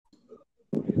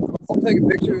I'll take a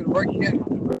picture of the break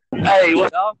again. Hey,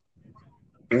 what's up?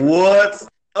 What's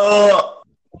up?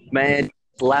 Man,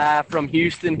 live from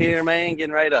Houston here, man.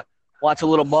 Getting ready to watch a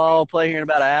little ball play here in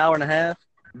about an hour and a half.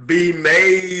 B.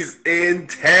 Mays in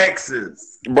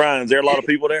Texas. Brian, is there a lot of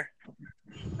people there?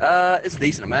 It's a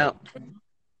decent amount.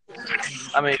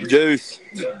 I mean, Juice.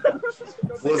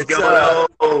 What's going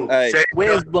on? Hey.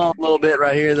 Wind's blowing a little bit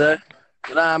right here, though.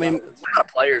 But, I mean, a lot of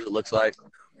players, it looks like.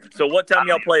 So what time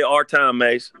y'all play our time,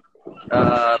 Mace?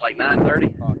 Like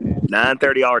 9:30.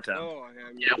 9:30 our time. Oh,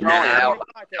 Yeah, we're only an hour.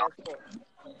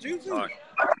 Juice. All right.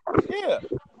 Yeah.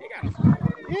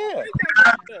 Yeah.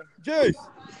 Juice.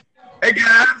 Hey,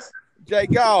 guys. J.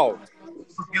 Gold.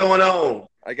 What's going on?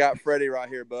 I got Freddie right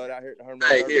here, bud. I heard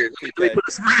Hey, here. Let me put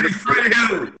this. Freddie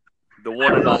who? The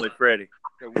one and only Freddie.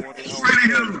 Freddie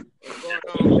who? What's going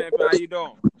on, Champion? How you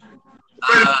doing?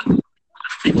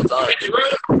 People's on.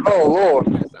 Oh, Lord.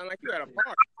 Sound like you at a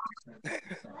party.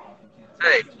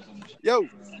 Hey, Yo.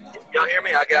 y'all hear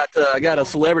me? I got a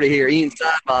celebrity here, Ian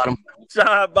Sidebottom.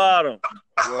 Side bottom.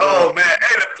 Oh, man.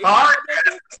 Hey, the park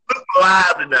is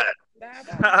live tonight.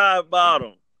 Side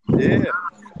bottom. Yeah.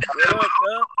 What's up?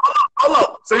 Hold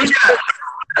on. So we got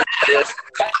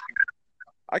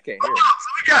I can't hear.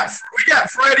 we got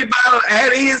Freddie Bottom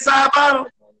and Ian Sidebottom.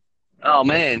 Oh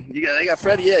man, they got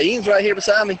Freddie. Yeah, Ian's right here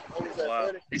beside me.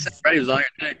 Wow. He said Freddie was on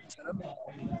here too.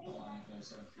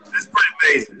 This is pretty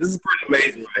amazing. This is pretty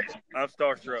amazing, right? I'm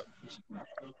starstruck.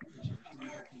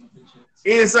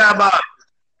 Ian Sidebottom.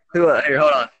 Who? Here,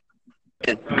 hold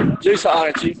on. Juice on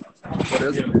it, Chief. What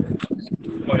is it?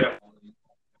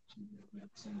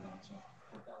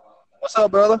 What's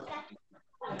up, brother?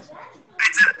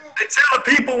 They tell the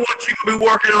people what you will be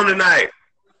working on tonight.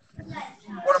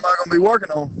 What am I going to be working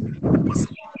on? You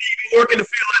be working the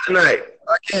field tonight.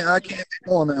 I can't be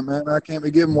doing that, man. I can't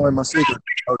be giving away my secret.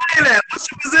 Hey, that. What's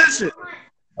your position?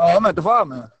 Oh, I'm at the 5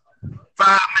 man.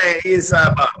 5-man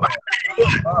inside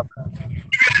bottom.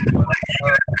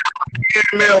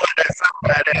 Miller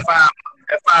that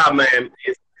 5-man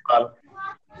is bottom.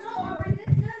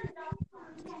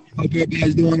 Hope your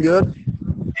guys doing good.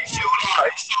 He showed out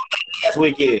last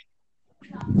weekend.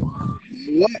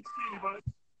 What?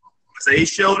 So he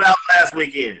showed out last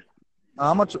weekend.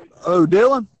 How much? Oh,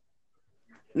 Dylan?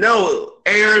 No,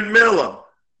 Aaron Miller.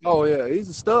 Oh, yeah. He's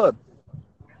a stud.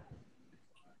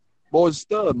 Boy's a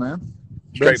stud, man.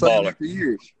 Straight Been saying baller. it for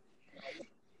years.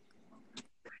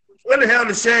 Where the hell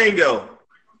did Shane go?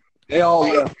 They all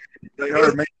left. They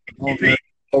heard me on that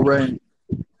rain.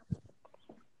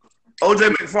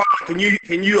 OJ McFarland,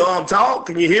 can you talk?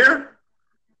 Can you hear?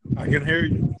 I can hear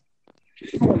you.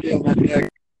 Yeah,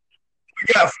 We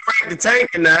got Frank the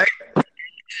Tank tonight.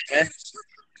 Yeah.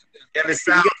 And the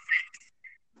South.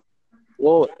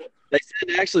 Well, they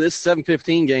said actually this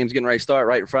 7:15 game's getting ready to start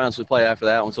right in front of us. We play after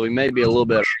that one, so we may be a little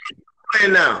bit.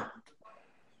 Playing now.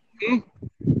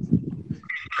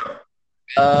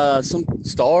 Some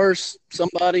stars,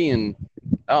 somebody, and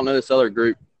I don't know this other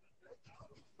group.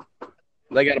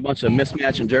 They got a bunch of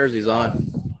mismatching jerseys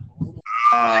on.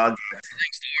 I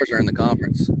think stars are in the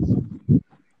conference.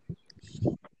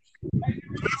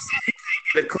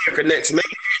 The clear connection.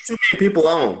 Maybe too many people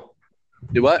on.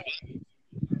 Do what?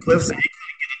 Cliff said he couldn't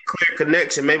get a clear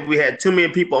connection. Maybe we had too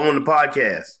many people on the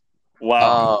podcast.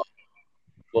 Wow.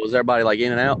 What was everybody like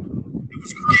in and out? It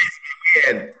was crazy. We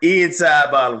had Ian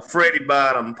Sidebottom, Freddie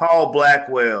Bottom, Paul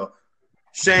Blackwell,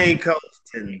 Shane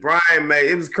Colston, Brian May.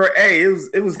 It was crazy. Hey,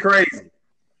 it was crazy.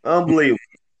 Unbelievable.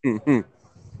 Hey,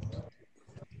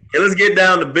 let's get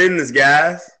down to business,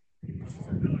 guys.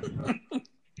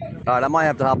 All right, I might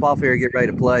have to hop off here and get ready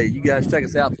to play. You guys check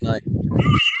us out tonight.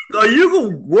 Are you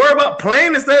gonna worry about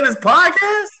playing instead of this podcast?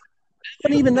 I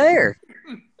wasn't even there.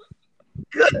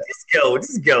 Good.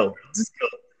 Just go.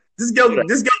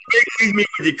 Big league me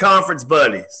with your conference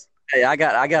buddies. Hey, I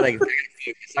gotta focus.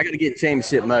 I gotta get in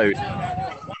championship mode.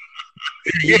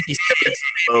 Yankee Stadium.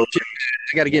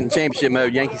 I gotta get in championship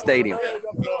mode. Yankee Stadium.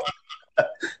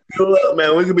 Good luck,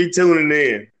 man. We could be tuning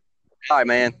in. All right,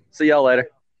 man. See y'all later.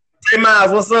 Hey,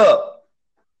 Miles, what's up?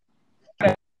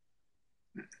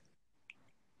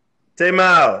 Hey,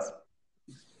 Miles.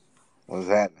 What's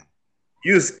happening?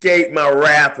 You escaped my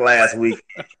wrath last week.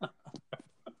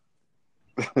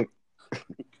 You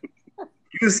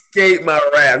escaped my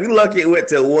wrath. You lucky it went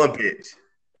to one pitch.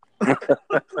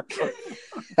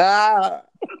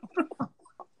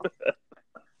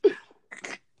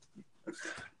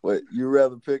 What, you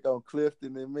rather pick on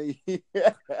Clifton than me? Hey,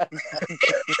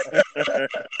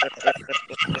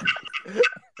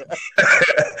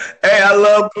 I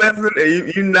love Clifton,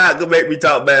 and you're not going to make me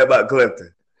talk bad about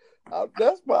Clifton.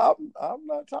 That's why I'm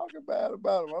not talking bad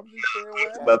about him. I'm just saying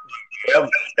what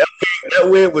happened. That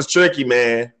win was tricky,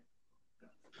 man.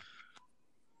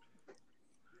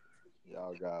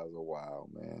 Y'all guys are wild,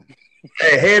 man.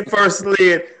 Hey, head first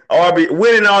slid,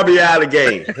 winning RBI the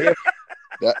game.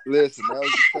 Listen, that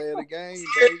was the play of the game,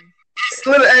 baby.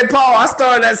 Hey, Paul, I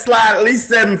started that slide at least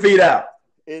 7 feet out.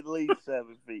 At least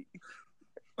 7 feet.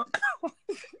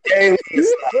 Game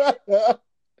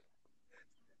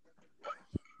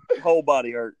Whole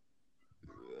body hurt.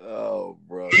 Oh,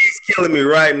 bro. He's killing me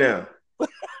right now.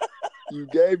 You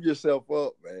gave yourself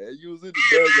up, man. You was in the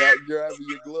dugout grabbing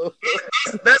your glove.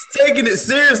 That's taking it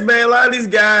serious, man. A lot of these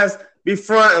guys be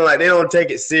fronting like they don't take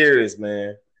it serious,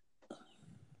 man.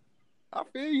 I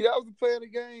feel you. That was the play of the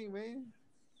game, man.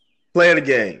 Playing the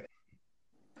game.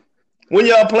 When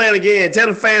y'all playing again? Tell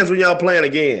the fans when y'all playing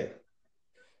again.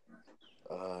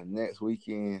 Next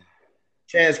weekend.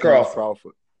 Chance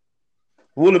Crawford.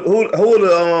 Who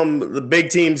are the big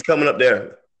teams coming up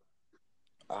there?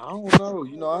 I don't know.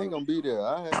 You know, I ain't gonna be there.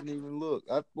 I haven't even looked.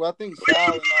 I think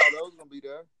Sal and all those gonna be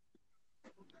there.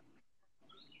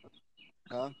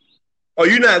 Huh? Oh,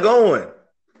 you're not going?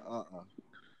 Uh-uh.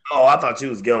 Oh, I thought you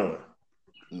was going.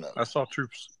 No. I saw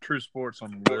True Sports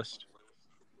on the list.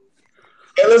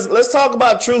 Hey, let's talk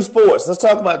about True Sports.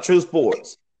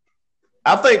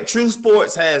 I think True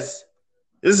Sports has.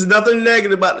 This is nothing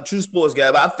negative about the True Sports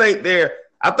guy, but I think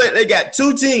they got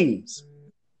two teams.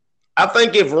 I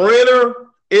think if Renner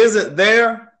isn't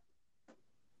there,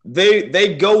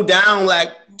 they go down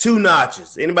like 2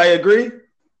 notches. Anybody agree?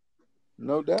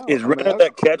 No doubt. Is Renner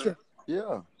that catcher?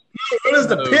 Yeah. What is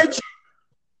the pitcher?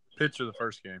 Pitcher the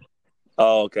first game.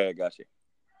 Oh, okay, I got you.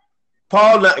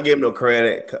 Paul not giving no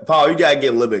credit. Paul, you gotta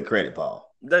give a little bit of credit,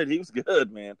 Paul. Dude, he was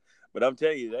good, man. But I'm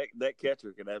telling you, that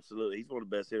catcher can absolutely. He's one of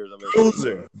the best hitters I've ever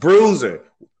seen. Bruiser.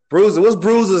 What's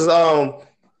Bruiser's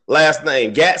last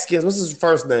name? Gaskins. What's his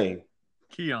first name?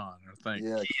 Keon, I think.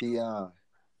 Yeah, Keon.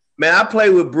 Man, I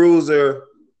played with Bruiser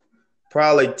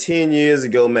probably 10 years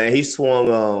ago, man. He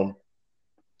swung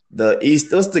the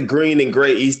East. What's the green and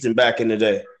gray Eastern back in the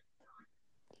day?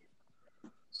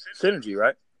 Synergy,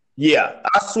 right? Yeah,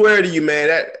 I swear to you, man,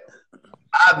 that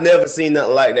I've never seen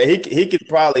nothing like that. He could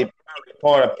probably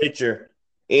part a pitcher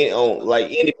on like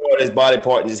any part of his body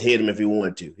part and just hit him if he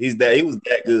wanted to. He was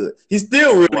that good. He's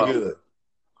still really good.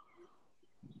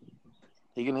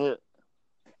 He can hit.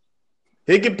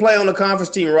 He can play on the conference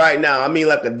team right now. I mean,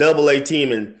 like a double-A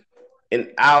team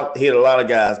and out hit a lot of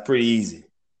guys pretty easy.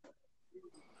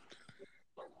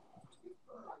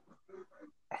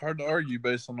 Hard to argue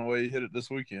based on the way he hit it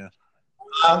this weekend.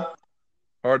 He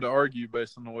Hard to argue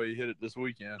based on the way he hit it this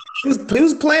weekend.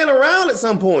 was playing around at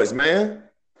some points, man.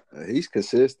 He's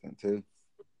consistent, too.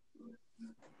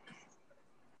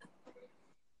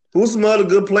 Who's some other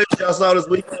good players y'all saw this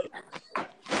weekend?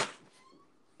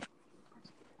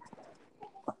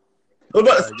 What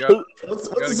about Gotta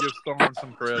give Storm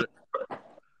some credit.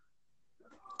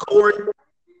 Corey?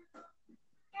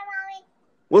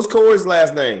 What's Corey's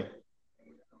last name?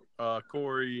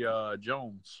 Corey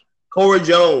Jones. Corey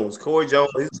Jones. He's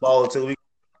a baller too.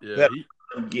 Yeah,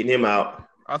 Getting him out.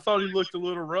 I thought he looked a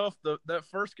little rough. That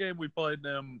first game we played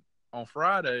them on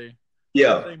Friday, I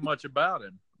Yeah. didn't think much about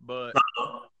him. But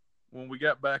when we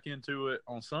got back into it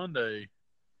on Sunday,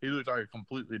 he looked like a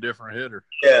completely different hitter.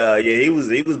 Yeah, he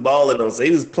was balling on. So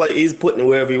he's putting it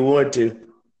wherever he wanted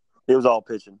to. He was all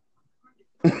pitching.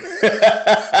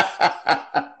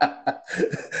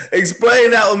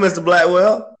 Explain that one, Mr.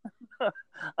 Blackwell.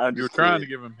 You were trying to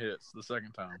give him hits the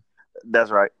second time.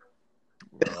 That's right.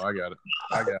 Well, I got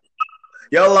it.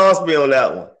 Y'all lost me on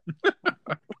that one.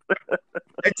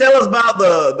 Hey, tell us about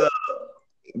the.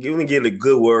 Give me a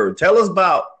good word. Tell us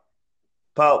about.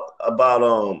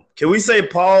 Can we say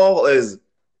Paul is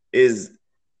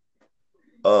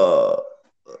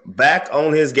back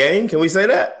on his game? Can we say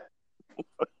that?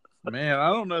 Man, I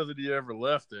don't know that he ever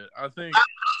left it. I think I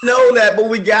know that, but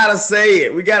we gotta say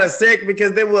it. We gotta say it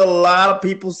because there were a lot of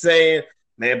people saying,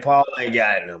 "Man, Paul ain't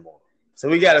got it no more." So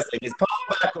we gotta say, is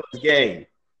Paul back on his game?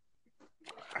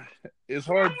 it's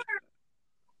hard.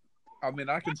 I mean,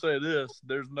 I can say this: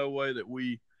 there's no way that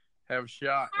we have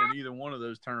shot in either one of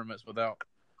those tournaments without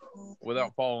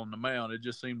Paul on the mound. It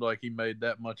just seemed like he made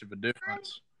that much of a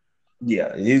difference.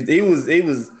 Yeah, he was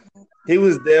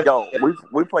there. Yo,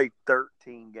 we played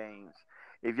 13 games.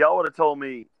 If y'all would have told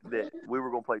me that we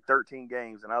were going to play 13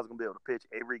 games and I was going to be able to pitch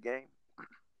every game,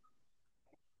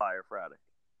 fire Friday.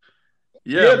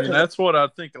 Yeah, I mean, that's what I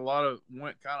think a lot of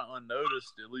went kind of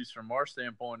unnoticed, at least from our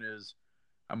standpoint, is,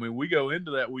 I mean, we go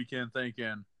into that weekend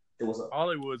thinking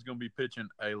Hollywood's going to be pitching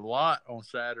a lot on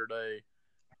Saturday.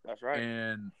 That's right.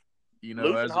 And You know,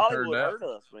 Losing as it Hollywood turned out, hurt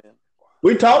us, man.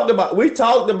 We talked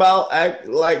about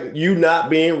like you not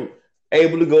being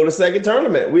able to go to second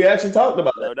tournament. We actually talked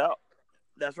about No that. doubt.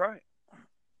 That's right.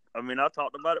 I mean, I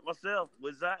talked about it myself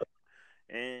with Zach.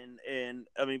 And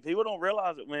I mean, people don't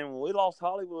realize it, man. When we lost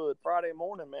Hollywood Friday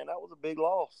morning, man, that was a big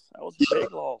loss. That was a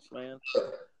big loss, man.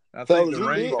 I think So the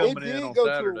rain it coming in did on go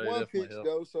Saturday to a one definitely pitch helped.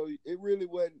 though, so it really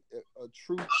wasn't a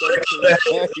true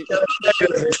 13.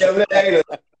 Kevin Hater.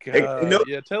 God, No.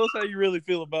 yeah. Tell us how you really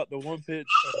feel about the one pitch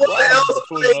Well,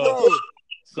 between us. Bro,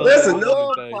 Sunday listen, and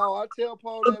no- Monday. Paul, I tell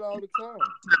Paul that all the time.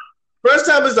 First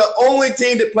time is the only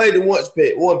team that played the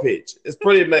one pitch. It's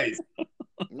pretty amazing.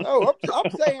 No,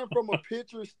 I'm saying from a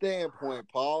pitcher standpoint,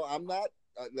 Paul. I'm not.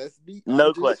 Let's be. No I'm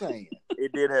just question. saying.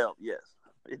 It did help, yes.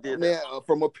 It did Man, help.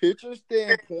 from a pitcher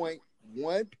standpoint,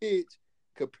 one pitch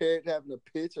compared to having to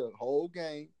pitch a whole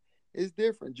game is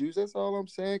different, Juice. That's all I'm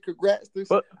saying. Congrats to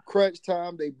But- crunch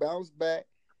time. They bounced back.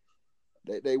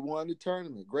 They won the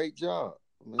tournament. Great job.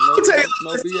 I mean, I'll tell you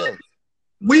no BS.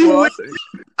 Well, I think-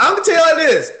 I'm gonna tell you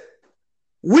this: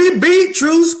 we beat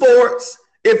True Sports.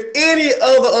 If any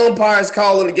other umpires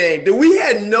calling the game, that we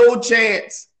had no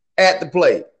chance at the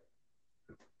plate.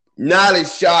 Not a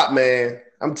shot, man.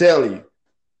 I'm telling you.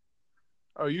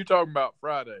 Oh, you talking about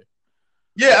Friday?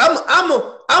 Yeah, I'm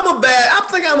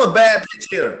a bad pitch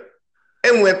hitter,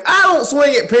 and when I don't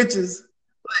swing at pitches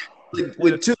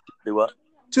with Do what?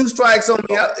 two strikes on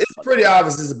me, it's pretty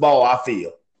obvious it's a ball. I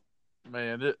feel.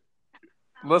 Man,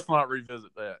 let's not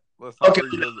revisit that. Let's not Okay.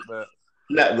 revisit that.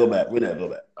 We not go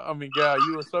back. I mean, guy,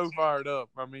 you were so fired up.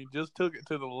 I mean, just took it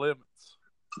to the limits.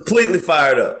 Completely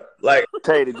fired up. Like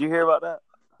Tay, did you hear about that?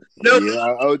 no,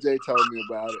 Yeah, OJ told me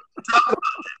about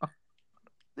it.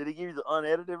 Did he give you the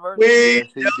unedited version? we Yes,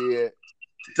 he did.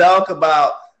 talk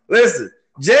about. Listen,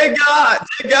 Jay God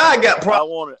got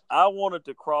problems. I wanted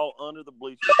to crawl under the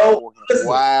bleachers Oh, for him. listen.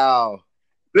 Wow.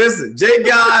 Listen, Jay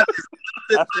God.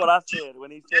 That's what I said.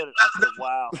 When he said it, I said,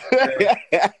 wow.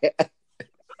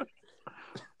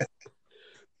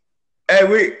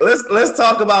 Hey, let's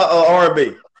talk about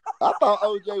R&B. I thought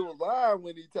OJ was lying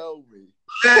when he told me.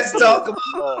 Let's talk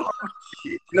about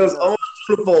those orange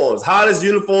uniforms, hottest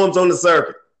uniforms on the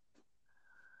circuit.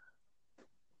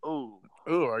 Ooh.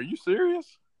 Oh, are you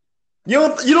serious? You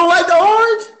don't like the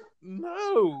orange?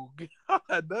 No, God,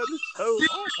 that is so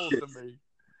awful to me.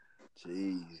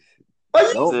 Jeez. Are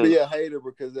you Don't be a hater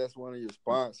because that's one of your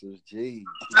sponsors. Jeez.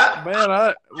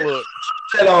 Man, look,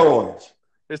 that orange?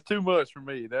 it's too much for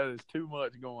me. That is too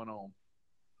much going on.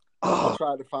 I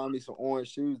tried to find me some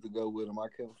orange shoes to go with them. I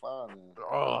couldn't find them.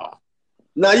 Oh,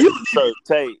 Now you So,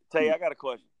 Tay, I got a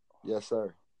question. Yes,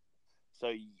 sir.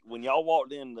 So, when y'all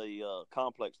walked in the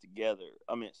complex together,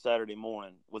 Saturday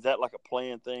morning, was that like a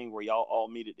planned thing where y'all all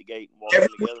meet at the gate and walk in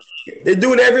together? they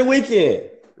do it every weekend.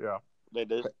 yeah. They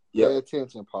do? Yeah. Pay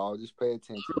attention, Paul. Just pay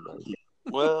attention, baby.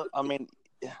 Well,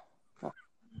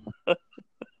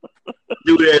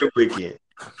 Do it every weekend.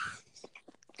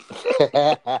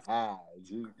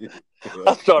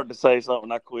 I started to say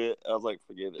something. I quit. I was like,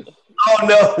 forget it. Oh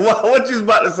no! What you was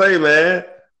about to say, man?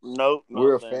 Nope.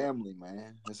 We're a nothing. family,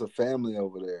 man. It's a family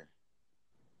over there.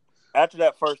 After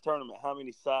that first tournament, how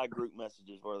many side group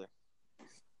messages were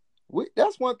there?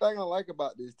 That's one thing I like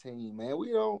about this team, man.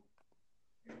 We don't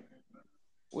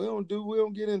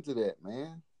get into that,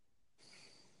 man.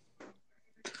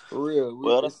 For real.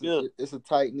 Well, that's good. It's a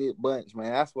tight knit bunch,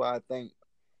 man. That's why I think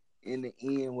in the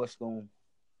end, what's gonna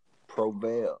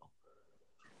prevail.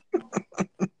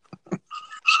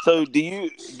 So, do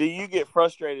you get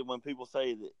frustrated when people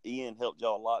say that Ian helped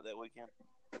y'all a lot that weekend?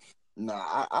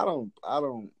 Nah, I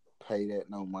don't pay that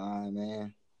no mind,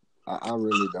 man. I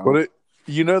really don't.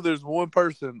 But there's one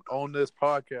person on this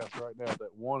podcast right now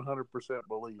that 100%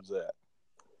 believes that.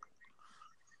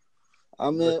 I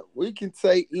mean, we can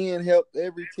say Ian helped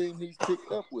every team he's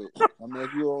picked up with. I mean,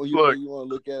 if you want to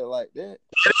look at it like that.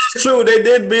 It's true. They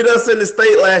did beat us in the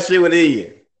state last year with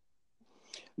Ian.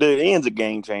 Dude, Ian's a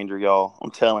game changer, y'all. I'm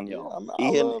telling y'all. I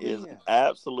Ian love is Ian. an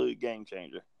absolute game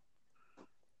changer.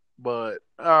 But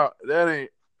that ain't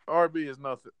RB is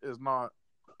not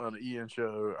an Ian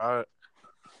show.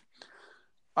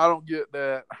 I don't get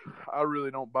that. I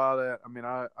really don't buy that. I mean,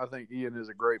 I think Ian is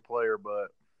a great player, but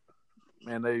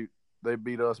man, they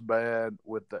beat us bad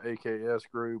with the AKS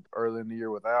group early in the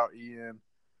year without Ian.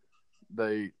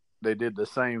 They did the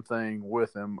same thing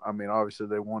with him. I mean, obviously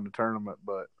they won the tournament,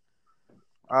 but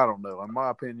I don't know. In my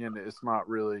opinion, it's not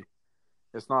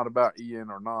about Ian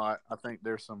or not. I think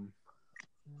there's some,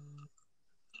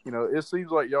 it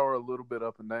seems like y'all are a little bit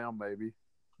up and down maybe,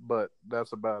 but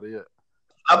that's about it.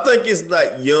 I think it's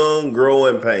like young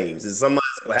growing pains, and somebody's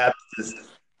gonna have to just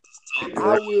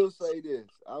I will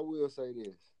say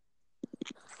this.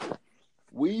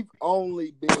 We've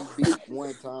only been beat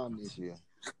one time this year.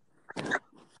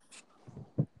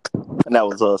 And that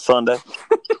was Sunday.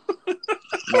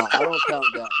 No, I don't count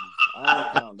that one.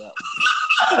 I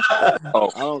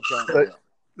don't count that.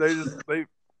 They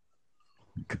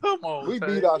come on. We Tay.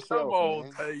 beat ourselves, Come on,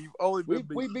 man. Tay. You've only been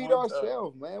We beat one time.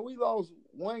 ourselves, man. We lost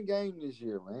one game this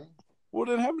year, man. Well,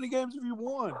 then how many games have you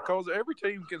won? Because every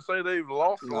team can say they've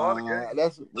lost a lot of games.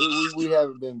 That's we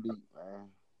haven't been beat, man.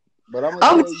 But I'm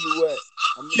gonna tell you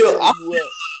what.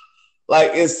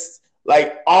 Like it's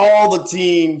like all the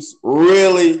teams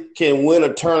really can win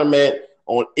a tournament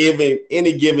on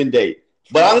any given day.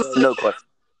 But I'm No question.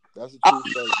 That's a true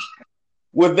statement.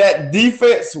 With that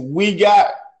defense we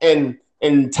got and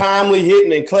timely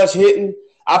hitting and clutch hitting,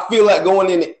 I feel like going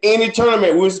into any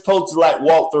tournament we're supposed to like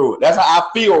walk through it. That's how I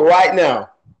feel right now.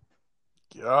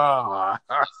 God.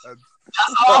 That's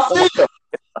how I feel.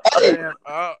 Hey, Man,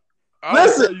 I'll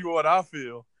listen. tell you what I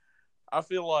feel. I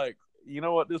feel like, you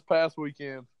know what, this past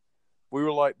weekend, we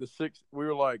were like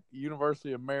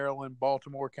University of Maryland,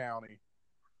 Baltimore County,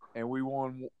 and we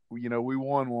won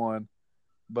one.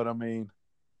 But I mean,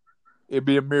 it'd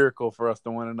be a miracle for us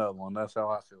to win another one. That's how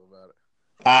I feel about it.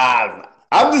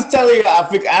 I'm just telling you, I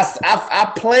think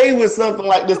I played with something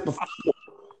like this before.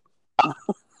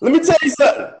 Let me tell you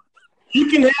something. You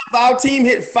can have our team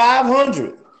hit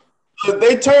 500. If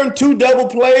they turn 2 double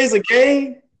plays a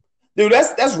game, dude,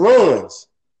 that's runs.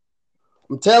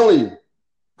 I'm telling you.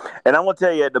 And I'm going to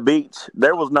tell you, at the beach,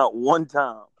 there was not one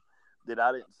time that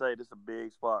I didn't say this is a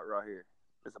big spot right here.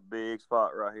 It's a big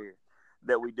spot right here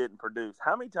that we didn't produce.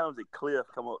 How many times did Cliff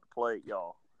come up to plate,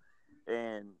 y'all?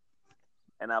 And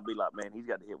I'll be like, man, he's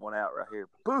got to hit one out right here.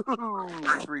 Boom,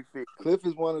 350. Cliff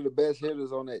is one of the best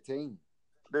hitters on that team.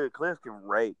 Dude, Cliff can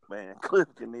rake, man. Cliff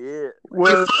can hit.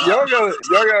 Well, y'all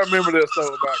gotta remember this though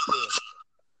about Cliff.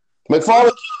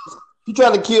 McFarland, you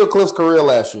tried to kill Cliff's career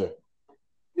last year.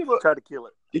 Tried to kill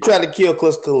it. You tried to kill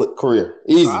Cliff's career.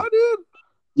 Easy. I did.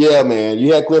 Yeah, man.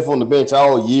 You had Cliff on the bench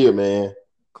all year, man.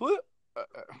 Cliff.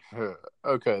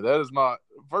 Okay, that is not.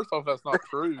 First off, that's not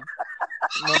true.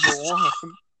 Number one.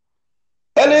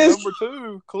 That is. Number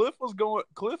two, Cliff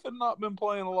had not been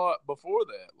playing a lot before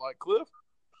that. Like Cliff,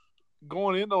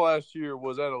 going into last year,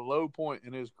 was at a low point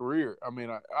in his career. I mean,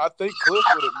 I think Cliff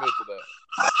would admit to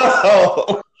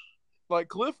that. Like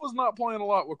Cliff was not playing a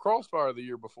lot with Crossfire the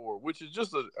year before, which is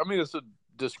just it's a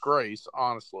disgrace.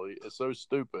 Honestly, it's so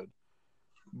stupid.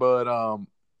 But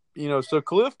so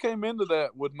Cliff came into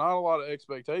that with not a lot of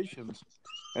expectations,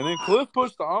 and then Cliff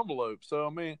pushed the envelope. So I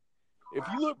mean, if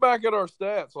you look back at our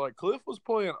stats, like Cliff was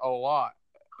playing a lot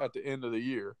at the end of the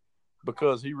year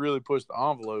because he really pushed the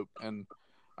envelope. And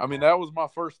I mean, that was my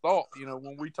first thought.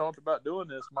 When we talked about doing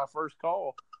this, my first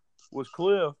call was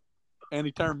Cliff, and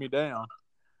he turned me down.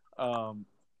 I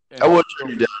would turn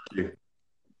you down too.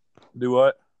 Do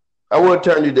what? I would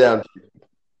turn you down too.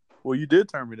 Well, you did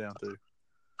turn me down too.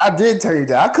 I did turn you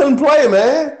down. I couldn't play,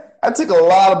 man. I took a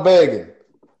lot of begging.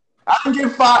 I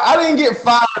didn't get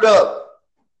fired up.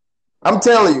 I'm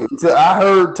telling you, until I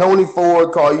heard Tony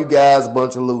Ford call you guys a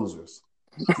bunch of losers.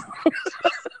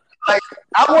 Like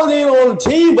I wasn't even on the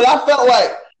team, but I felt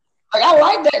like I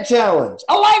like that challenge.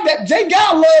 I like that. Jay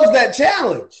Gow loves that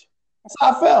challenge. That's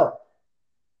how I felt.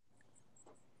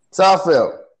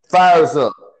 Fire us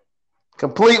up.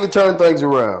 Completely turn things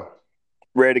around.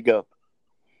 Ready to go.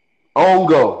 On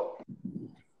go.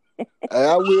 And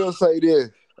I will say this.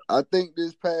 I think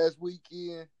this past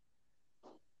weekend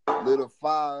lit a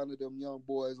fire under them young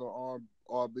boys on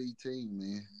RB team,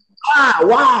 man.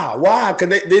 Why?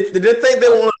 Because they think they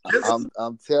want to.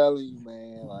 I'm telling you,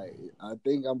 man. Like I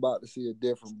think I'm about to see a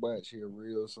different bunch here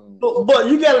real soon. But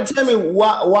you got to tell me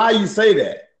why you say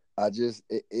that.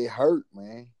 It hurt,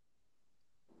 man.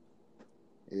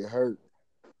 It hurt.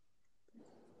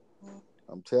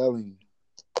 I'm telling you.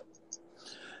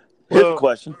 Here's a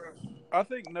question. I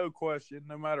think no question,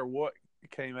 no matter what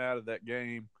came out of that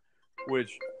game,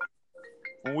 which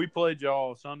when we played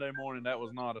y'all Sunday morning, that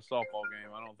was not a softball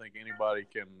game. I don't think anybody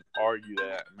can argue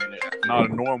that. I mean, it's not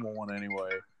a normal one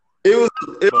anyway. It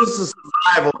was a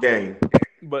survival game.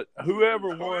 But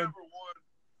whoever won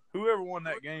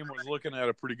that game was looking at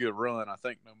a pretty good run, I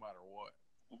think, no matter what.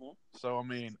 Mm-hmm. So, I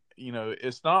mean,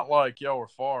 it's not like y'all were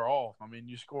far off. I mean,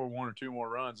 you score 1 or 2 more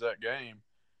runs that game,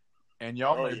 and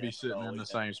y'all may be sitting in the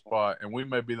same spot, and we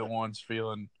may be the ones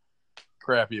feeling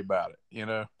crappy about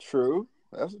it, True.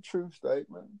 That's a true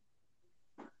statement.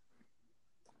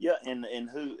 Yeah, and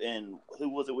who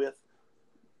was it with?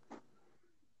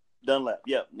 Dunlap.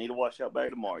 Yep, need to wash out back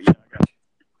tomorrow. Yeah, I got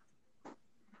you.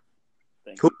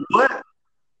 Thank you. What?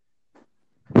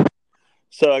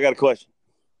 So I got a question.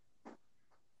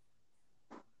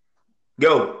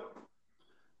 Go.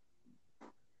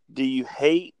 Do you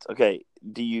hate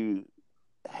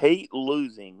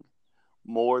losing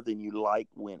more than you like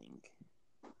winning?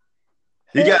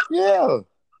 You got Yeah.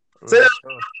 say that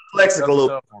That's lexical a a little.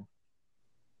 tough one.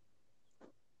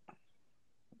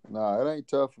 Nah, it ain't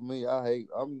tough for me.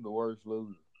 I'm the worst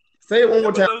loser. Say it one Yeah,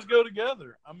 more but time. those go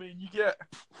together. I mean, you get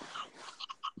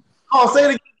Oh, say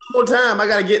it again one more time. I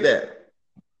gotta get that.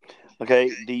 Okay.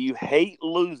 Do you hate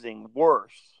losing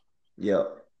worse Yeah.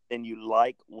 than you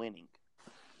like winning?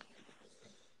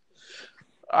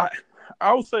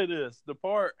 I will say this: the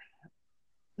part.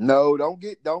 No, don't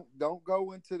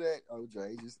go into that,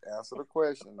 OJ. Just answer the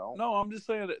question. Don't. No, I'm just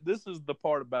saying that this is the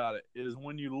part about it is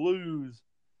when you lose,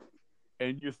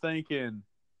 and you're thinking,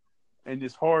 and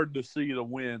it's hard to see the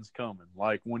wins coming.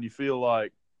 Like when you feel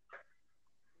like,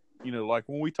 like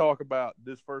when we talk about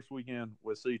this first weekend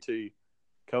with CT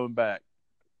coming back,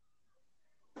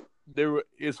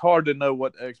 it's hard to know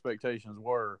what the expectations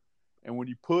were, and when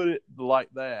you put it like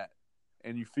that,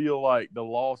 and you feel like the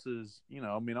losses,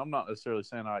 I'm not necessarily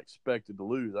saying I expected to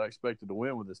lose. I expected to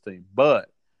win with this team, but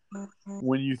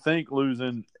when you think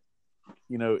losing,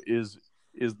 is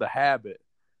the habit,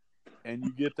 and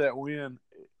you get that win,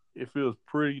 it feels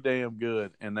pretty damn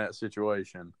good in that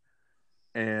situation.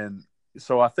 And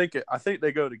so I think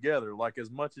they go together. Like as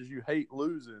much as you hate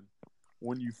losing,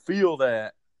 when you feel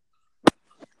that,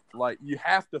 like you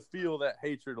have to feel that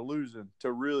hatred of losing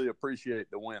to really appreciate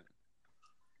the winning.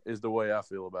 Is the way I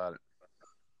feel about it.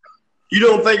 You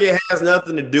don't think it has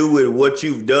nothing to do with what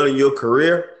you've done in your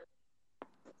career?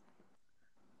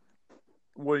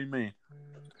 What do you mean?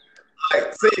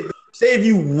 Like, say if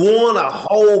you won a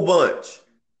whole bunch,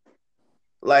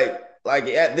 like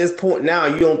at this point now,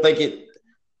 you don't think it,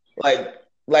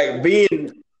 like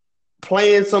being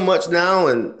playing so much now,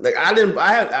 and like I didn't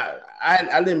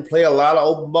play a lot of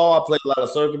open ball. I played a lot of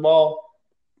circuit ball,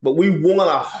 but we won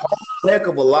a whole heck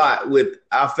of a lot with.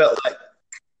 I felt like,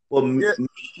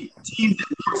 teams that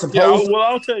weren't supposed. Well,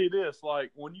 I'll tell you this: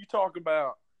 like when you talk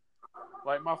about,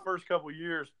 like my first couple of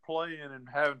years playing and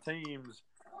having teams,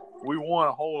 we won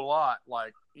a whole lot.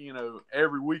 Like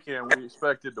every weekend we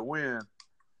expected to win.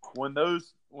 When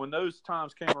those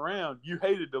times came around, you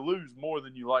hated to lose more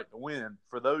than you liked to win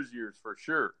for those years for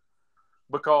sure,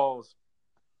 because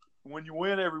when you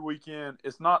win every weekend,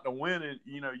 it's not the winning.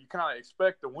 You kind of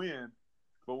expect to win,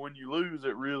 but when you lose,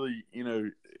 it really,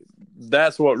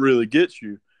 that's what really gets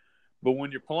you. But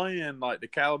when you're playing like the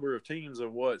caliber of teams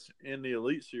of what's in the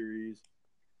Elite Series,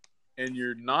 and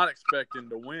you're not expecting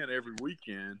to win every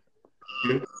weekend,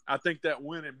 I think that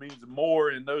winning means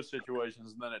more in those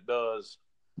situations than it does,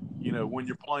 when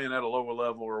you're playing at a lower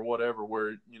level or whatever,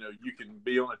 where, you can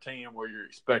be on a team where you're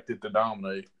expected to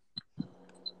dominate.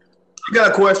 I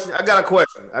got a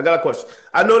question.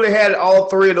 I know they had all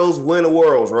three of those Winter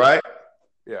Worlds, right?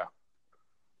 Yeah.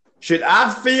 Should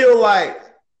I feel like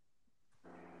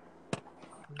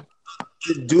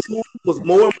the duel was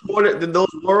more important than those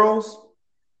worlds?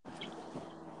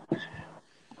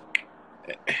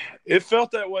 It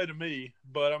felt that way to me,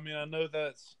 but I mean, I know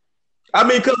that's. I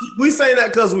mean, because we say that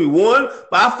because we won,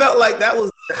 but I felt like that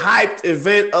was the hyped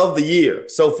event of the year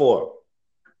so far.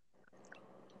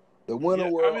 The Winter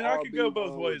World. I mean, I could go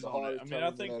both ways on it. I mean,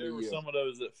 I think there were some of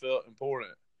those that felt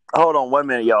important. Hold on, wait a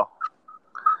minute, y'all.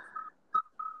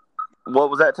 What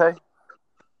was that, Tay?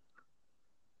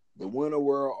 The Winter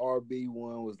World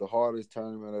RB1 was the hardest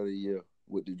tournament of the year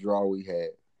with the draw we had,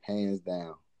 hands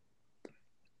down.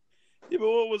 Yeah, but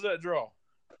what was that draw?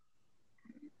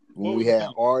 When we had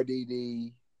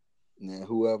RDD and then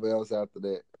whoever else after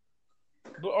that.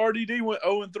 But RDD went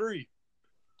 0-3.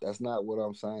 That's not what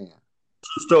I'm saying.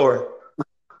 True story.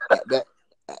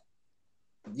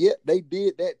 Yeah, they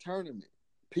did that tournament.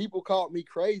 People called me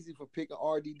crazy for picking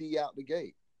RDD out the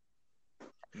gate.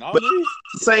 Not But me.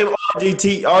 Same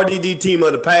RDD team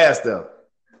of the past, though.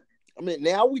 I mean,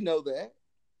 now we know that.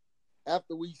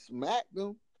 After we smacked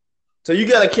them. So you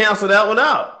got to cancel that one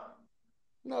out.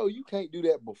 No, you can't do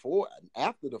that before,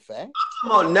 after the fact.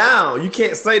 Come on, now you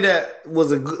can't say that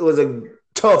was a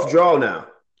tough draw. Now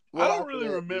I don't really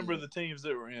remember the teams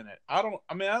that were in it. I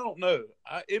don't know.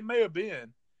 It may have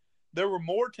been. There were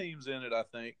more teams in it, I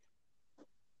think,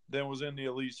 than was in the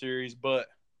Elite Series. But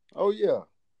oh yeah,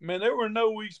 man, there were no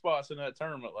weak spots in that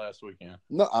tournament last weekend.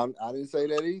 No, I didn't say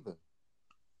that either.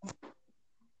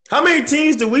 How many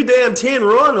teams did we damn 10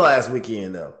 run last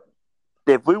weekend though?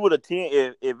 If we would have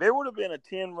if there would have been a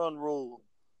 10-run rule,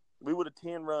 we would have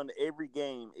 10-run every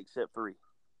game except 3.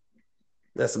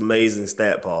 That's amazing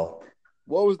stat, Paul.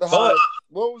 What was the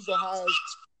highest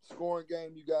scoring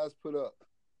game you guys put up?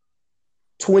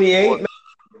 28.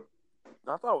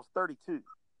 I thought it was 32.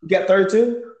 You got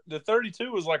 32? The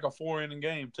 32 was like a 4-inning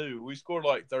game too. We scored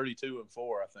like 32 and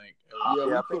 4, I think. Yeah,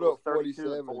 we I put think it was up 32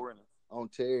 47 and 4 innings. on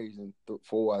Terry's and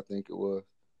 4, I think it was.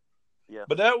 Yeah,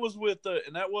 But that was with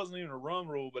and that wasn't even a run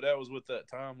rule, but that was with that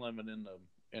time limit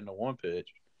in the one pitch.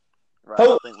 right. I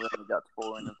think we only got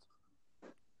 4 innings.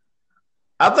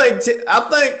 I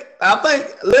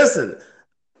think. Listen,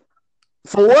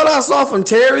 from what I saw from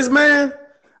Terry's, man,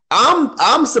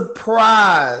 I'm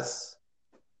surprised.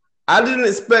 I didn't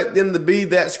expect them to be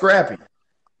that scrappy.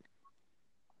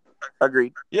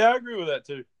 Agreed. Yeah, I agree with that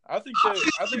too. I think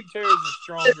Terry's is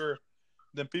stronger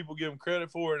than people give him credit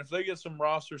for, and if they get some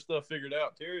roster stuff figured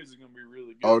out, Terry's is going to be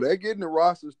really good. Oh, they're getting the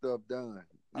roster stuff done.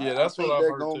 Yeah, that's I think what I've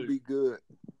they're heard gonna too. be good.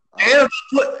 And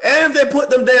if they put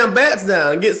them damn bats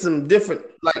down and get some different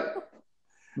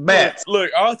bats.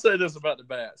 Look, I'll say this about the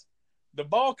bats: the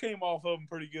ball came off of them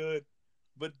pretty good,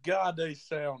 but God, they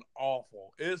sound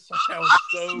awful. It sounds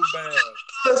so bad.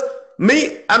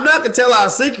 I'm not gonna tell our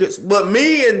secrets, but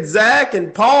me and Zach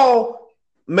and Paul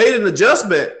made an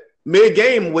adjustment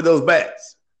mid-game with those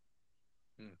bats.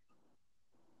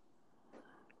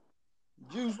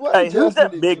 Juice, what Hey, who's that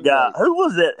adjustment big did you guy? make? Who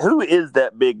was that? Who is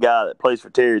that big guy that plays for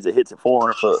Terry's that hits it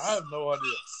 400 foot? I have no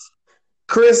idea.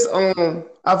 Chris, I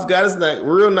forgot his name.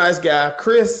 Real nice guy.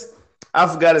 Chris, I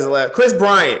forgot his last. Chris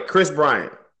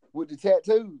Bryant. With the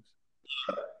tattoos.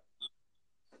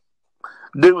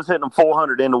 Dude was hitting them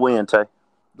 400 in the wind, Tay.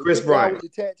 The Chris big guy Bryant.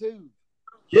 with the tattoos.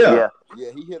 Yeah.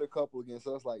 Yeah, he hit a couple against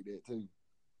us like that too.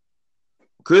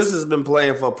 Chris has been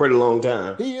playing for a pretty long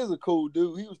time. He is a cool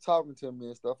dude. He was talking to me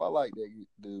and stuff. I like that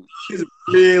dude. He's a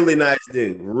really nice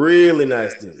dude. Really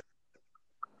nice dude.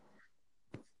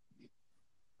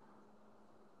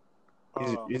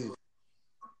 It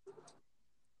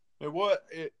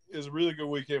is a really good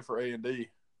weekend for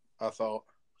A&D, I thought.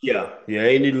 Yeah.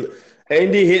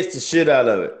 A&D hits the shit out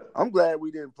of it. I'm glad we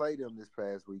didn't play them this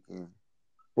past weekend.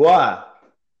 Why?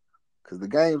 Because the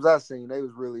games I seen, they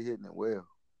was really hitting it well.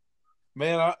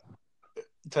 Man, I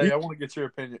want to get your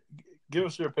opinion. Give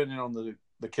us your opinion on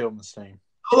the Kilman's team.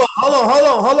 Hold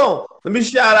on. Let me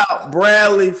shout out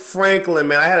Bradley Franklin,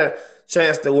 man. I had a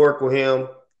chance to work with him,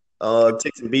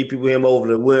 take some BP with him over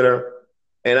the winter,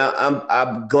 and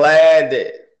I'm glad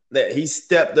that he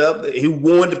stepped up. He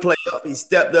wanted to play up. He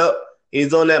stepped up.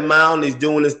 He's on that mound. He's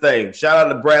doing his thing. Shout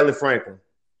out to Bradley Franklin.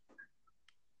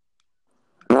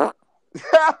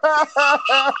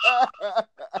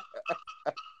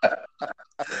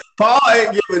 Paul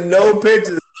ain't giving no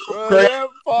pictures. Bro, that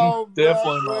Paul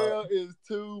Definitely Blackwell is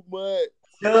too much.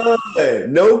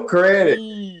 No credit.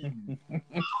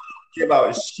 Give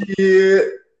out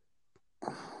shit.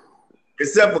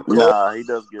 Except for Cole. Nah, he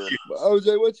does good. But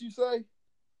OJ, what you say?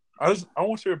 I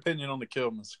want your opinion on the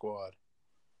Kilman squad.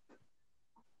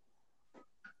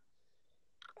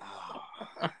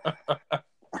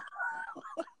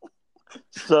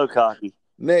 So cocky.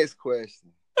 Next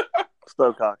question.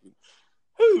 So cocky.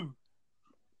 Who?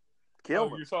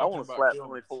 Kilman. you're I talking want to about slap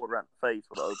Kilman. 24 right in the face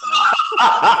with an open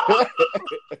hand.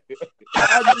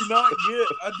 I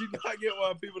do not get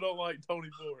why people don't like Tony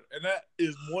Ford, and that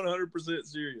is 100%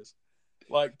 serious.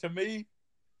 Like, to me,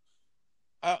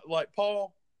 like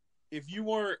Paul, if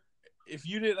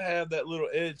you didn't have that little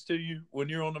edge to you when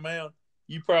you're on the mound,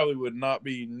 you probably would not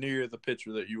be near the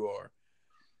pitcher that you are.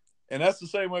 And that's the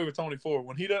same way with Tony Ford.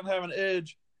 When he doesn't have an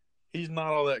edge, he's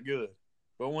not all that good.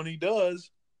 But when he does,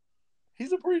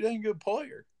 he's a pretty dang good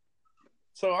player.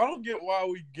 So I don't get why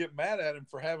we get mad at him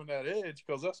for having that edge,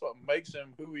 because that's what makes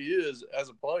him who he is as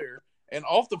a player. And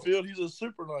off the field, he's a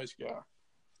super nice guy.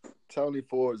 Tony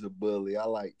Ford's a bully. I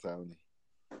like Tony.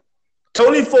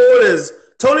 Tony Ford is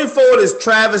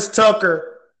Travis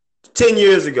Tucker 10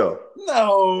 years ago.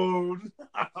 No.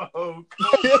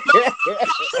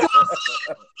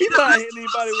 He's not hitting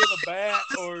anybody with a bat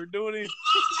or doing anything.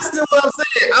 That's what I'm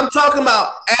saying. I'm talking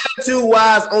about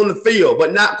attitude-wise on the field,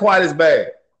 but not quite as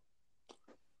bad.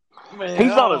 Man, He's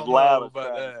not I as don't loud know as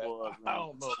about Travis that. was. I Man.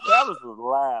 don't know. Travis was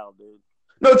loud, dude.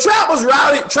 No, Trap was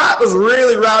rowdy. Trap was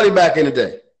really rowdy back in the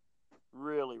day.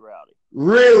 Really rowdy.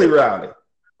 Really rowdy.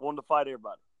 Wanted to fight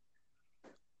everybody.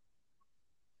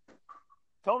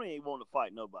 Tony ain't wanting to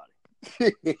fight nobody.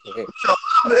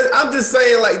 I'm just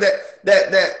saying, like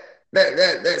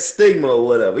that stigma or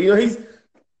whatever. You know, he's.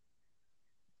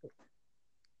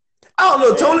 I don't know,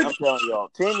 Man, Tony. I'm telling y'all,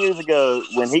 10 years ago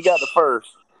when he got the first,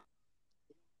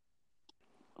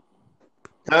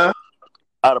 Huh?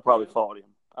 I'd have probably fought him.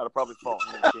 10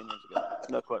 years ago.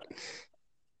 No question.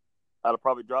 I'd have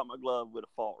probably dropped my glove with a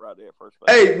fault right there at first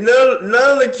base. Hey, none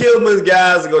of the Kilman's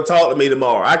guys are gonna talk to me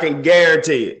tomorrow. I can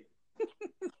guarantee it.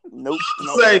 Nope. I'm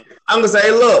gonna say,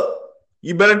 hey, look,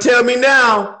 you better tell me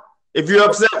now if you're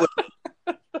upset with me.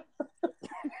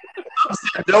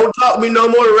 Don't talk to me no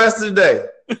more the rest of the day.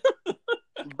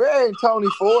 Barry and Tony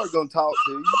Ford gonna talk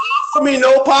to you. For me,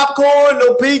 no popcorn,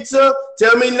 no pizza.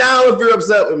 Tell me now if you're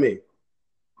upset with me.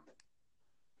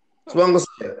 That's what I'm gonna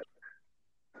say.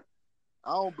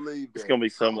 I don't believe that. It's gonna be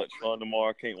so much fun tomorrow.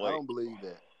 I can't I wait. don't believe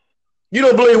that. You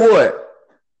don't believe what?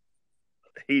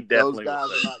 He Those definitely guys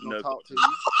will are say not gonna no. talk to you.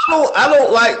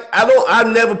 I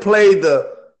never played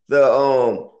the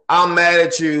I'm mad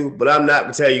at you, but I'm not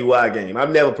gonna tell you why game.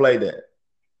 I've never played that.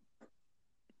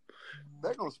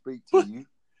 They're gonna speak to you.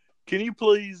 Can you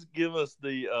please give us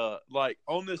the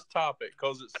on this topic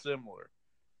because it's similar?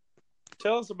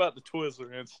 Tell us about the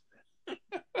Twizzler incident.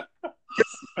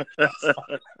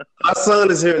 My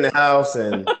son is here in the house,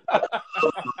 and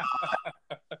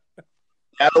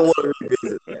I don't want to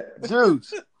revisit that.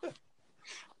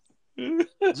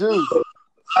 Juice.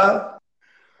 Huh?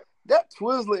 That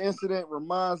Twizzler incident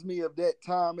reminds me of that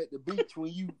time at the beach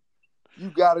when you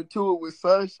got into it with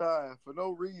Sunshine for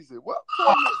no reason. What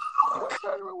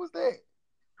tournament was that?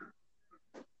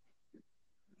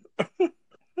 You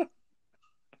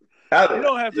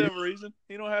don't have to have a reason.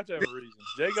 You don't have to have a reason.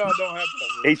 J-God don't have to have a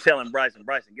reason. He's telling Bryson,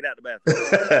 get out the bathroom.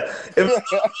 It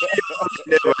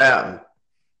never happened.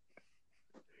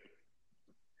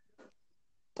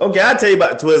 Okay, I'll tell you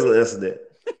about the Twizzler incident.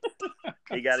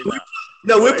 He got him out.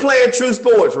 No, we're playing True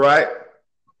Sports, right?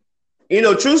 You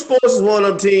know, True Sports is one of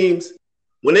them teams.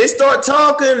 When they start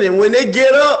talking and when they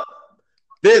get up,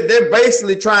 they're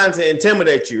basically trying to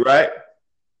intimidate you, right?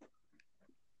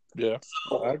 Yeah,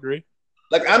 I agree.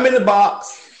 Like, I'm in the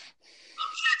box,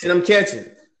 and I'm catching.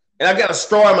 And I got a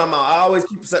straw in my mouth. I always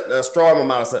keep a straw in my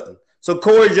mouth or something. So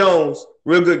Corey Jones,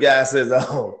 real good guy, says,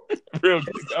 oh. Real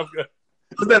good. I'm good.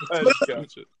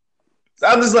 Gotcha. So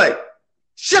I'm just like,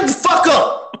 shut the fuck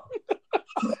up.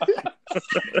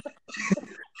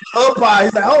 Umpire,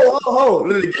 he's like, hold.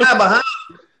 The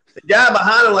guy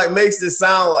behind him like makes this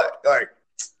sound like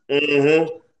mm-hmm.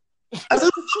 I said,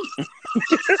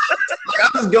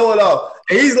 I'm just going off.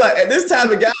 And he's like, at this time,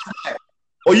 the guy's like,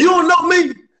 oh, you don't know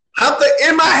me?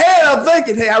 In my head, I'm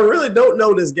thinking, hey, I really don't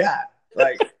know this guy.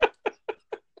 Like,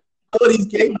 what he's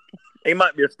capable of. He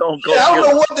might be a stone cold. Yeah, I don't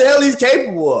know what the hell he's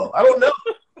capable of. I don't know.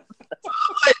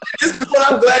 Like, this is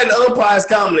what I'm glad the umpire's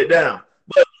calming it down.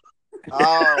 But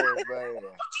Oh man.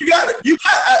 you got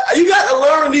to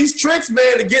learn these tricks,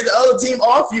 man, to get the other team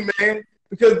off you, man.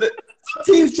 Because some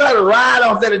teams try to ride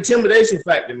off that intimidation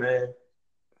factor, man.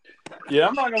 Yeah,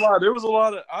 I'm not gonna lie. There was a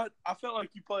lot of I felt like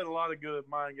you played a lot of good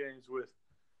mind games with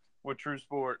True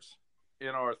Sports in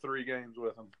our 3 games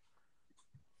with them.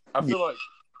 I feel like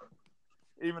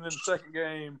even in the second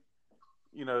game,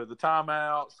 you know, the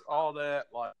timeouts, all that,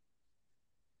 like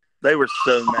They were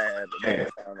so mad.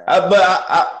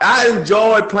 I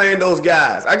enjoyed playing those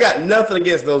guys. I got nothing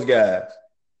against those guys.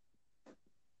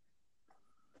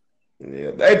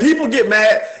 Yeah, hey, people get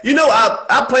mad. You know,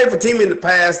 I played for a team in the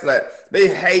past that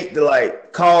they hate to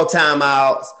call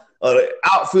timeouts or the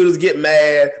outfielders get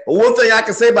mad. But one thing I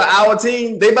can say about our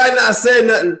team, they might not say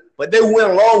nothing, but they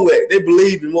went along with it. They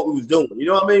believed in what we was doing. You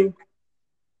know what I mean?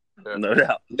 No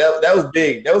doubt. That was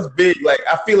big. That was big. Like,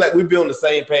 I feel like we'd be on the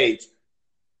same page.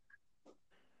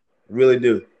 Really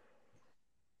do.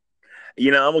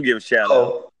 You know, I'm gonna give a shout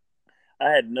out. I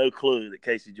had no clue that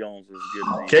Casey Jones was as good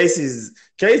as he is.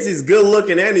 Casey's good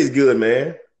looking and he's good,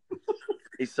 man.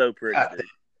 He's so pretty, dude.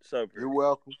 So pretty. You're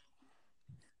welcome.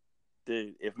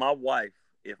 Dude, if my wife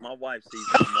sees him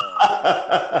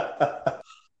tomorrow,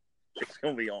 it's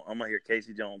gonna be on. I'm gonna hear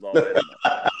Casey Jones all day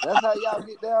tomorrow. That's how y'all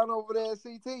get down over there at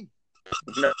CT.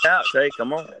 No doubt, Tay.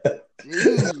 Come on.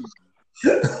 Jeez.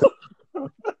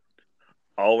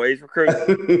 Always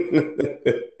recruiting.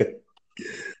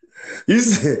 You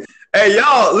said, hey,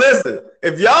 y'all, listen.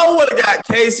 If y'all would have got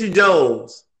Casey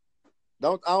Jones, I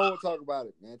don't want to talk about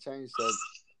it, man. Change subject.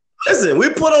 listen, we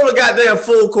put on a goddamn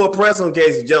full court press on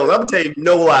Casey Jones. I'm gonna tell you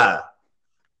no lie.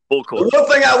 Full court. One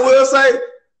thing I will say,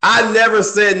 I never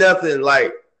said nothing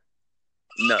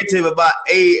negative about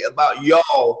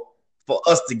y'all for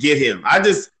us to get him. I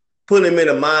just put him in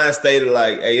a mind state of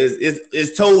hey,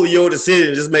 it's totally your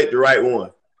decision. Just make the right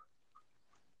one.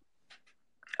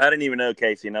 I didn't even know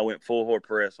Casey, and I went full court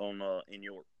press on in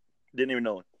York. Didn't even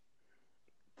know him.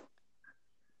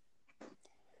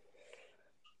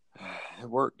 It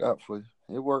worked out for you.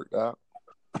 It worked out.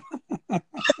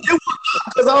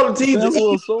 Because all the teams that's a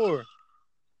little sore.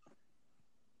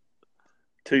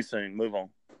 Too soon. Move on.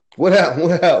 What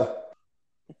happened?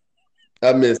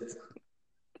 I missed it.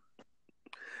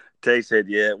 Tay said,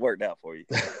 yeah, it worked out for you.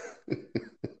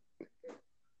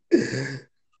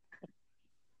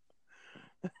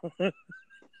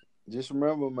 Just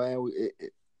remember, man,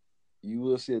 you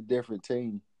will see a different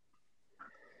team.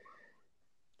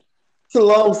 It's a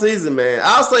long season, man.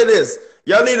 I'll say this.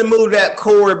 Y'all need to move that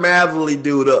Corey Mavely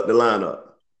dude up the lineup.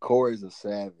 Corey's a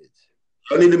savage.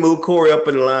 Y'all need to move Corey up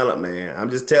in the lineup, man. I'm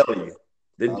just telling you.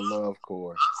 I love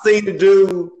Corey. I've seen the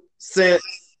dude since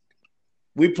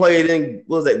we played in,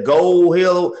 what was that, Gold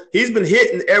Hill? He's been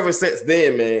hitting ever since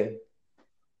then, man.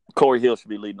 Corey Hill should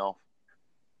be leading off.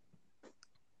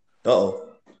 Uh-oh.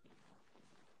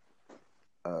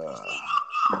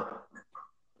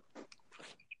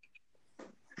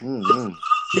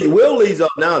 He Will leads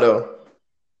up now, though.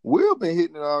 Will been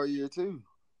hitting it all year, too.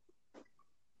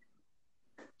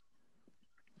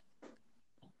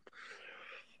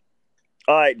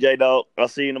 All right, J-Dog. I'll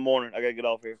see you in the morning. I got to get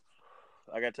off here.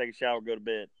 I got to take a shower, go to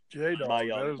bed. J-Dog, Bye,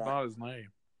 y'all. that is not his name.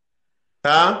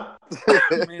 Huh?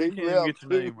 Man, you can't even get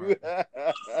your name right.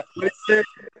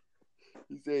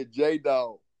 He said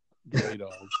J-Dog.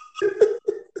 J-Dog.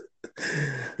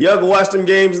 Y'all can watch them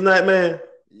games tonight, man?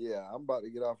 Yeah, I'm about to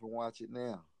get off and watch it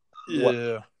now.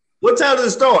 Yeah. What time does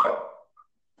it start?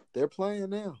 They're playing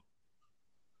now.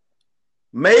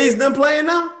 Mays them playing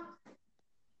now?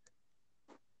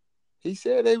 He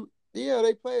said they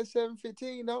play at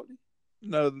 7:15, don't they?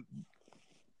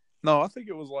 No, I think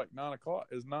it was like 9 o'clock.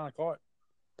 It's 9 o'clock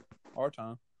our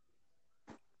time.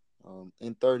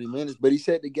 In 30 minutes. But he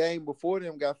said the game before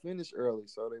them got finished early,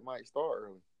 so they might start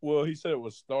early. Well, he said it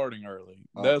was starting early.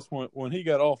 Oh. That's when he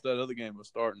got off, that other game was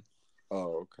starting.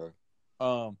 Oh, okay.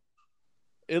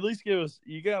 At least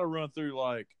you got to run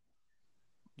through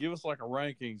give us like a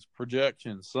rankings,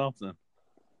 projection, something.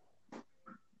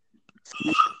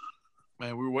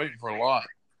 Man, we're waiting for a lot.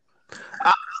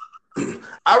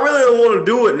 I really don't want to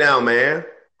do it now, man.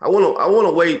 I want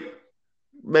to wait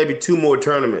maybe 2 more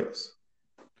tournaments.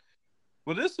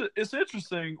 Well, it's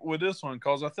interesting with this one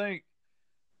because I think,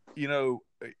 you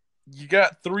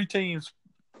got 3 teams,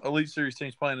 Elite Series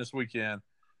teams playing this weekend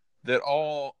that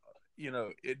all,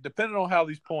 it depending on how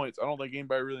these points, I don't think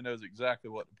anybody really knows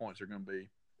exactly what the points are going to be.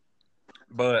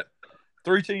 But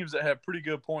 3 teams that have pretty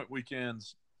good point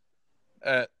weekends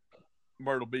at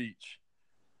Myrtle Beach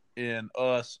in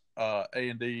us,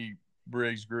 A&D,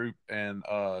 Briggs Group, and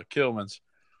Kilman's.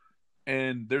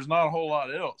 And there's not a whole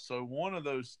lot else. So one of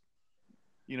those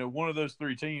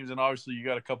 3 teams, and obviously you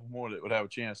got a couple more that would have a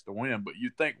chance to win, but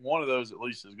you'd think one of those at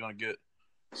least is going to get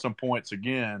some points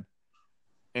again.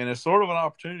 And it's sort of an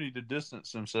opportunity to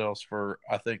distance themselves for,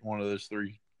 I think, one of those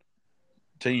 3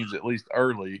 teams at least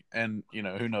early. And,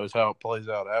 who knows how it plays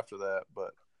out after that.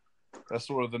 But that's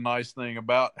sort of the nice thing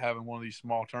about having one of these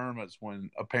small tournaments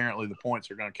when apparently the points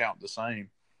are going to count the same.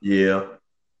 Yeah.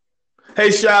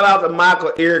 Hey, shout out to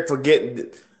Michael Eric for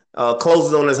getting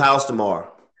closing on his house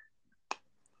tomorrow.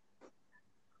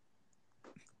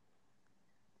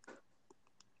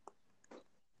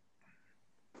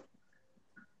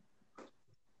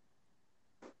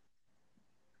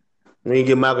 We ain't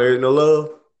give Michael Eric no love.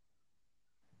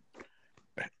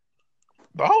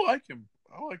 I like him.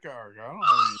 I like our guy. I don't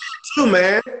have any. Too,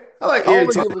 man. I like I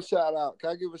Eric. want to give a shout out. Can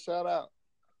I give a shout out?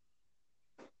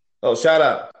 Oh, shout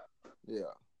out.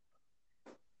 Yeah.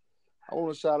 I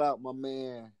want to shout out my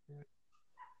man.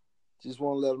 Just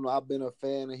want to let him know I've been a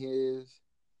fan of his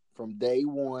from day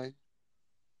one.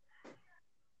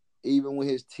 Even when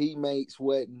his teammates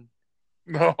wasn't.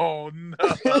 Oh, no.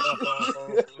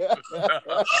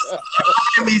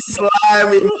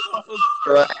 Slimy.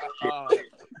 Right.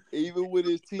 Even when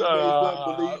his teammates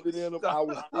wasn't believing in him, I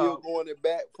was still going it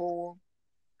back for him.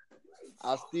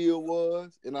 I still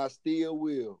was, and I still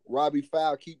will. Robbie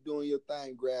Fowl, keep doing your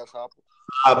thing, Grasshopper.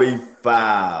 Robbie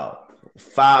Fowl.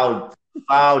 Fowl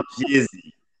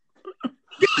Jizzy.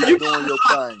 Keep doing your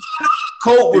thing.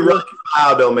 Cope with Robbie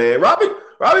Fowl, though, man.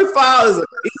 Robbie Fowl is a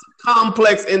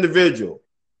complex individual.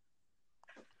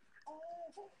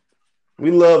 We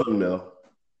love him, though.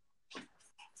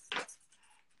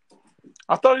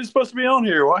 I thought he was supposed to be on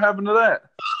here. What happened to that?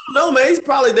 No, man, he's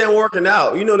probably done working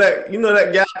out. You know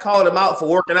that guy called him out for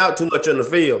working out too much on the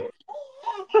field.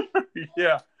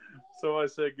 Yeah. So I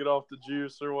said, get off the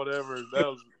juice or whatever. That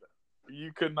was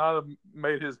you could not have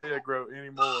made his head grow any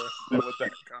more than with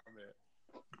that comment.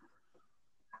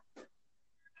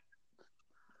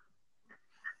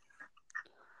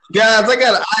 Guys, I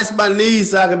gotta ice my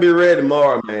knees so I can be ready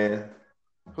tomorrow, man.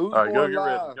 Who's All right, going go get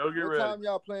live? ready. Go get what ready. time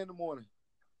y'all play in the morning?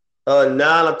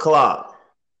 9:00.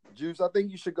 Juice, I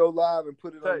think you should go live and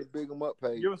put it on Hey, the Big 'em Up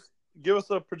page. Give us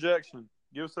a projection.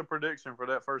 Give us a prediction for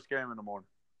that first game in the morning.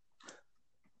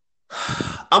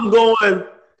 I'm going.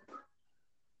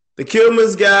 The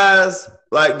Kilman's guys,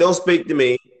 don't speak to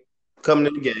me coming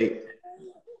in the gate.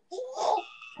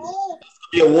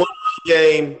 be a one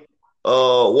game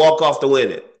walk off to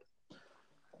win it.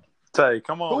 Tay,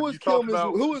 come on. Who is You talked Kilman's-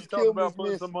 about- who you is talked about Kilman's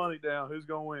putting missing? some money down. Who's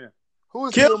going to win? Who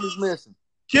is Kill- Kilman's missing?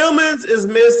 Kilman's is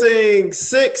missing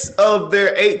 6 of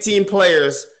their 18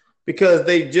 players because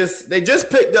they just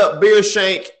picked up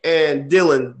Beershank and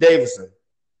Dylan Davison.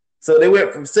 So they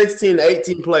went from 16 to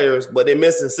 18 players, but they're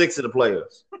missing 6 of the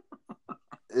players.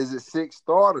 Is it 6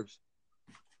 starters?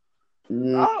 I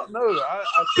don't know.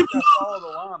 I think I saw the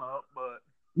lineup, but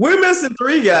We're missing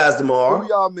 3 guys tomorrow. Who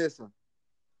y'all missing?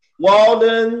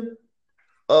 Walden,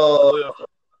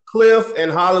 Cliff,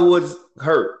 and Hollywood's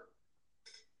hurt.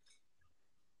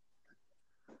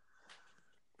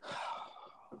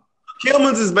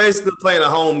 Kilman's is basically playing a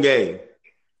home game.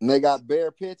 And they got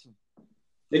Bear pitching.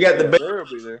 They got the Bear will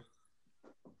be there.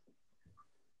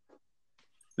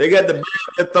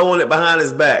 Bear throwing it behind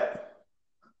his back.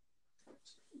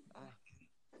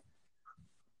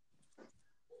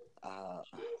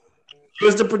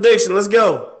 What's the prediction? Let's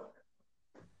go.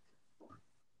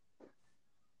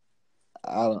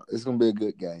 It's gonna be a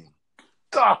good game.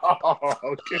 Oh,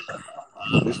 okay.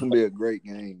 It's gonna be a great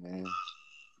game, man.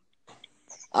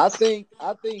 I think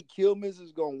Kilman's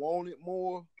is gonna want it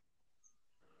more.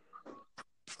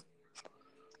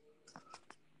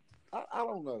 I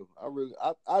don't know.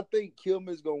 I think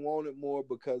Kilman's gonna want it more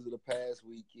because of the past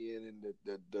weekend and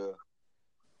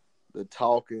the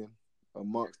talking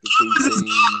amongst the two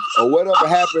teams or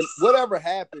whatever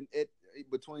happened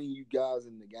between you guys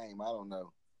in the game. I don't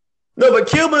know. No, but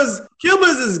Kilman's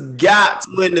has got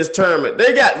to win this tournament.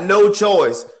 They got no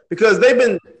choice because they've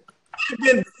got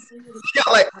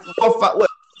like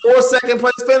 4 second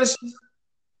place finishes.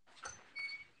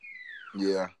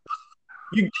 Yeah.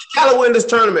 You gotta win this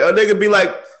tournament, or they could be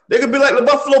like the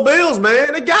Buffalo Bills,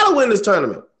 man. They gotta win this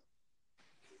tournament.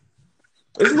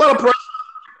 It's a lot of pressure.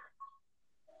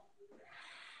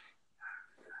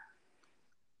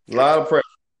 A lot of pressure.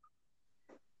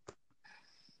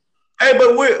 Hey, but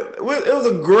it was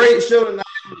a great show tonight,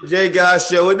 Jay Guys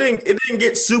show. It didn't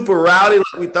get super rowdy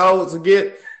like we thought it would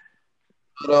get.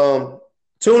 But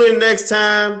tune in next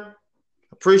time.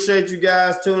 Appreciate you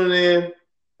guys tuning in.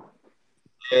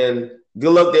 And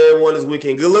good luck to everyone this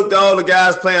weekend. Good luck to all the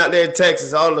guys playing out there in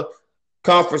Texas, all the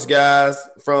conference guys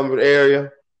from the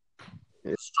area.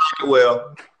 And strike it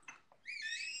well.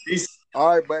 Peace. All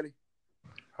right, buddy.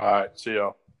 All right. See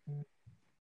y'all.